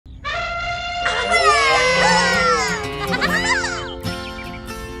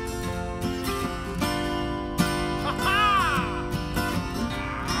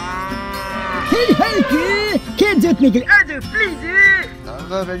Take me the other, please.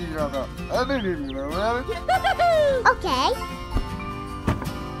 Okay.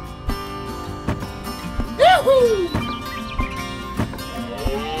 Yahoo!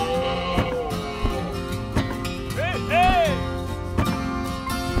 Hey!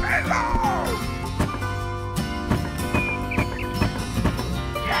 Hello!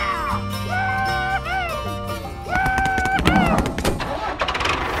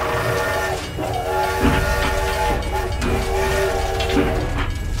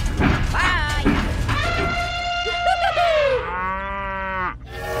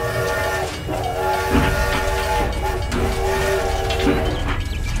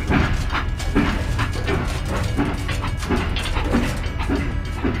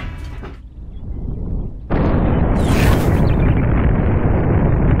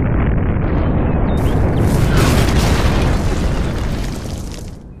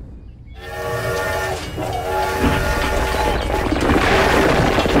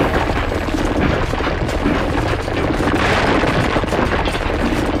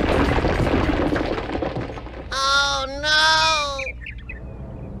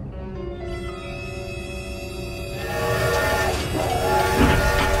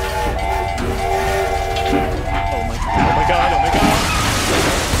 Oh my God!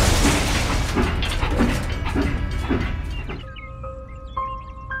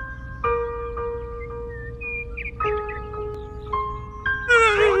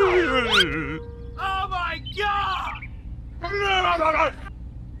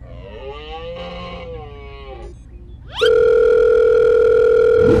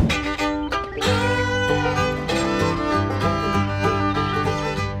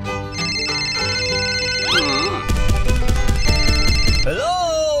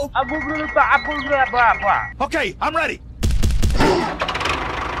 Hello? Okay, I'm ready.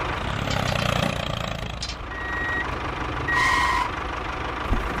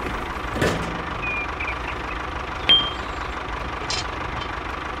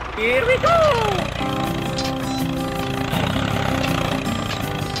 Here we go!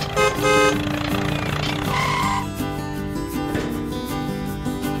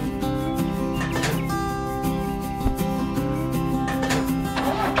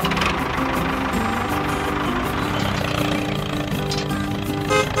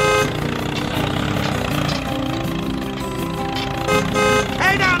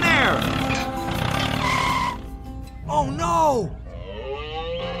 Hey down there! Oh no!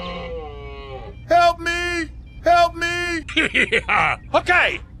 Help me! Help me!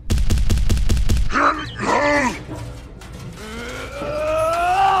 Okay! Go!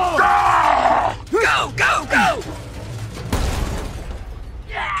 Go! Go!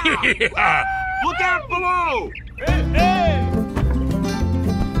 Look out below! Hey!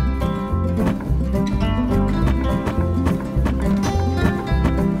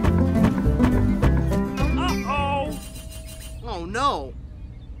 Uh-oh! Oh no.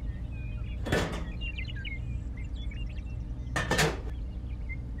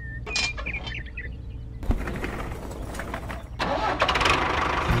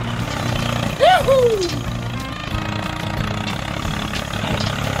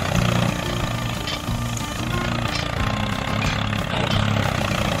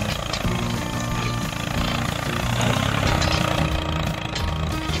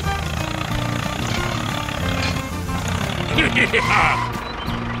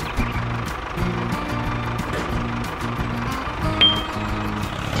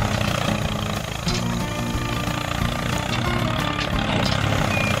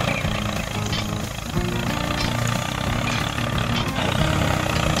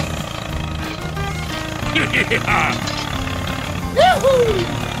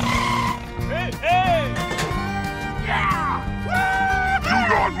 Do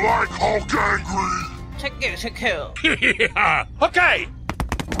not like Hulk angry! Secure. Okay!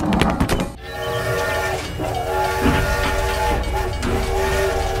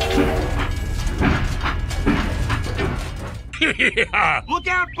 Look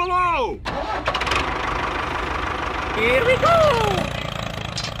out below! Here we go!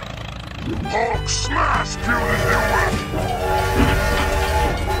 Hulk smash,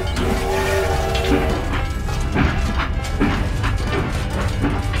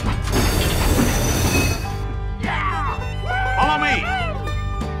 Follow me!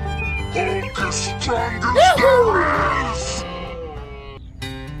 Hulk is strong as there is!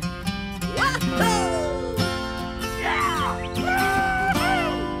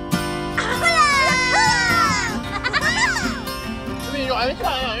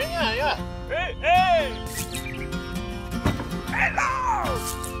 Hey! Hello!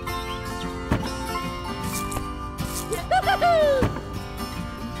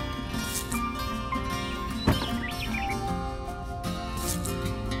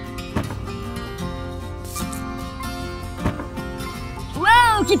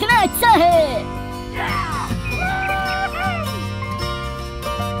 अच्छा है।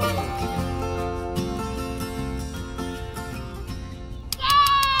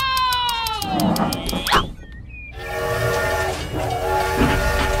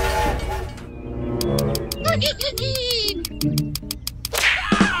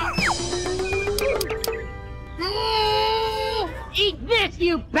 Eat this,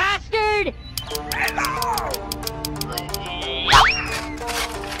 you bastard!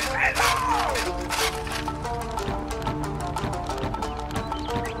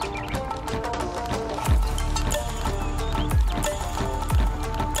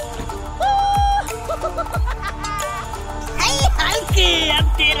 अब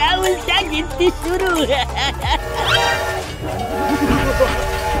तेरा उल्टा गिनती शुरू है।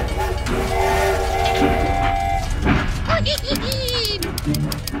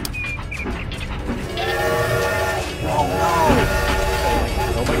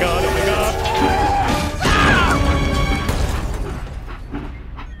 Oh my god, oh my god.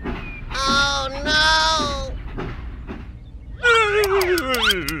 Oh no!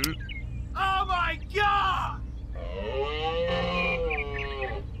 Oh my god!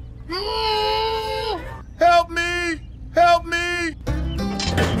 Help me! Help me!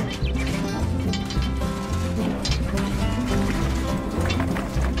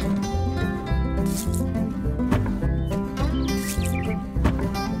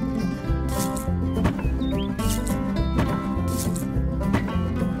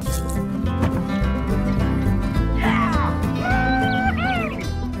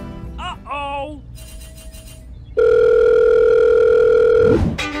 Uh-oh!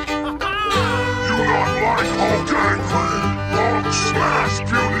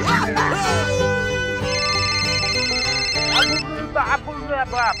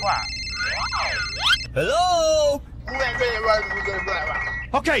 Hello?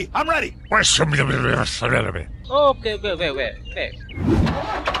 Okay, I'm ready. Okay, wait.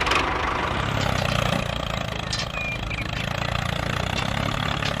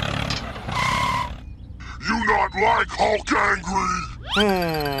 You not like Hulk angry?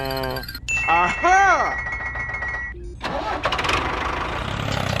 Aha!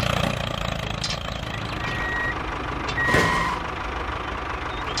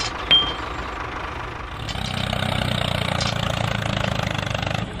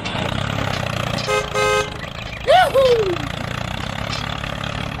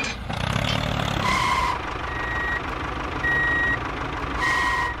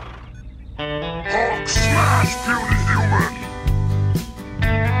 Hulk smash, puny human!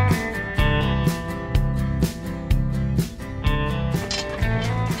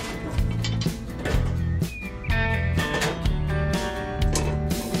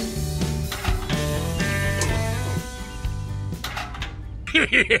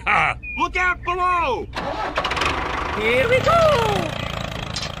 Look out below! Here we go!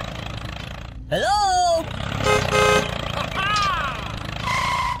 Hello?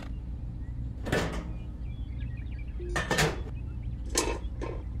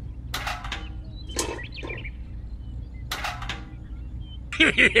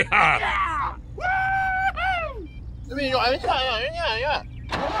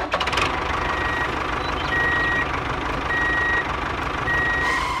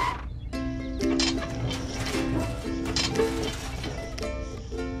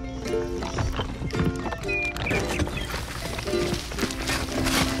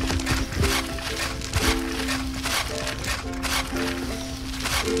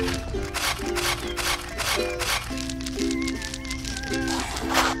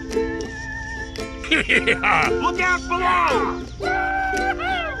 Look out below!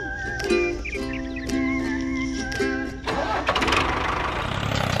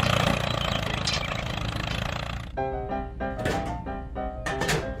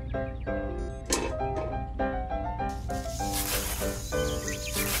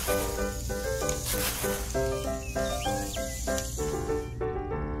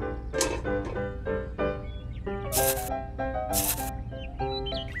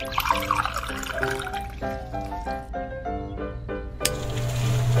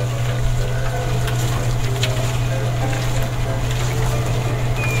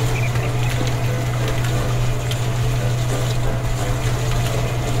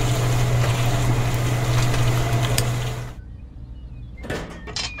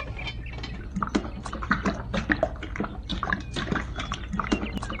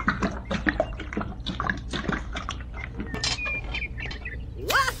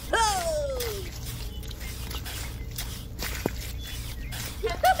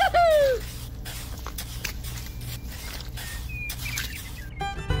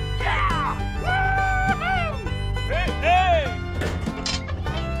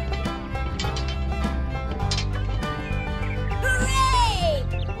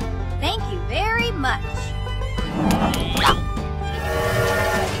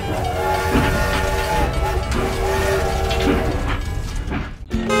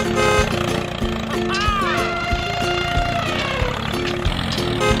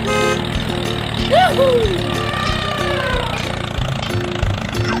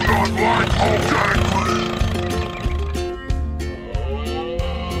 Hulk angry?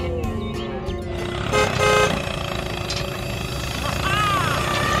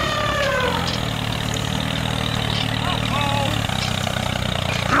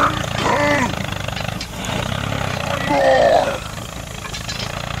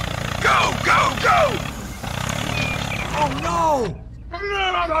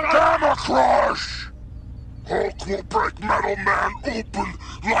 Gamma Crush! Hulk will break Metal Man open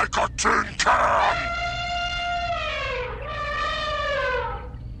like a tin can!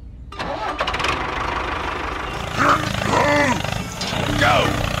 Go!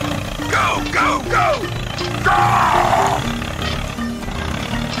 Go, go, go! Go!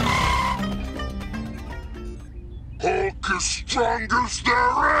 Hulk is strongest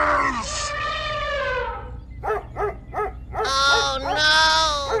there is!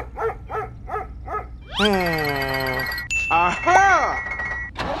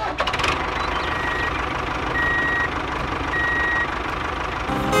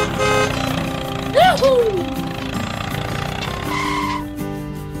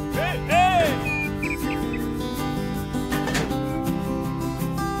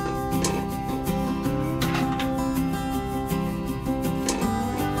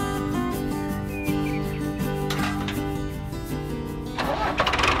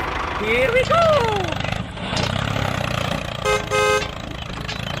 Here we go!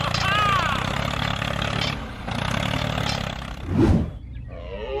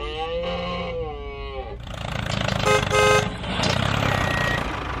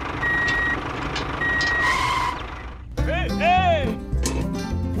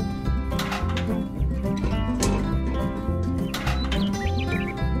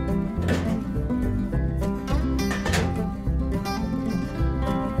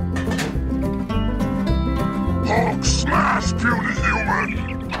 Hulk smash, puny human!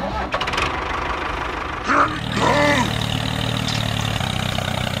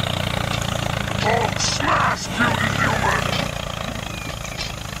 Hulk smash, puny human!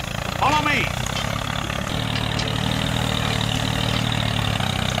 Follow me!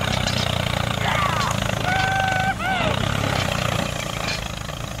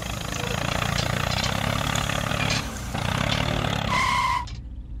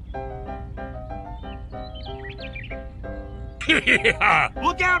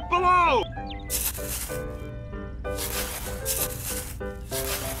 Look out below!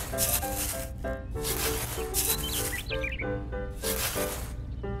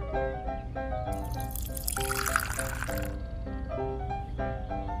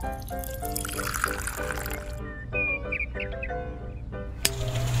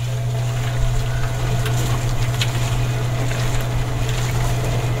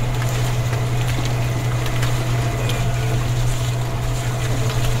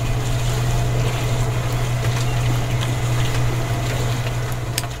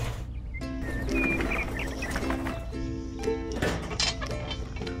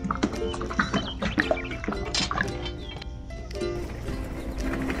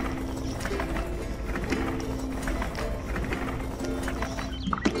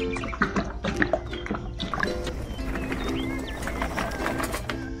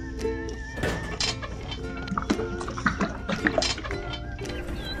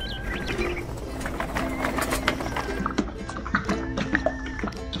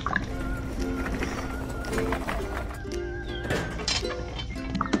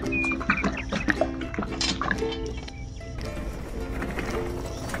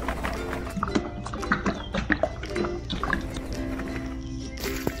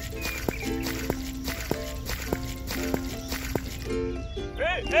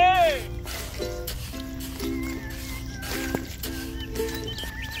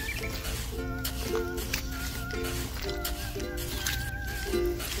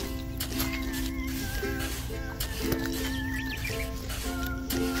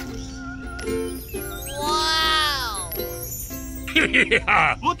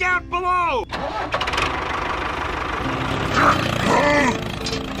 Look out below!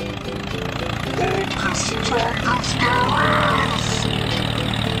 Hulk is strongest there is!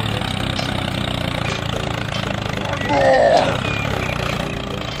 More!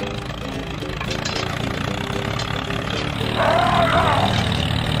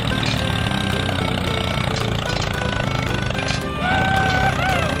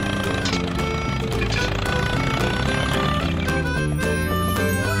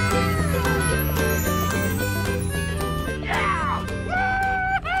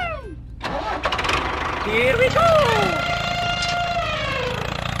 Here we go!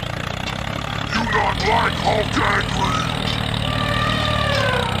 You not like Hulk angry?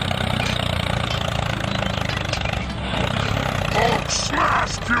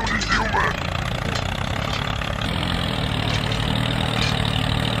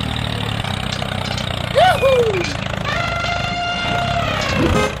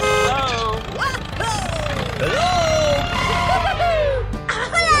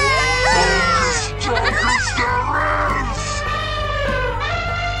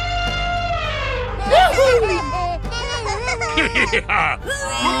 Look out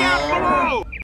below!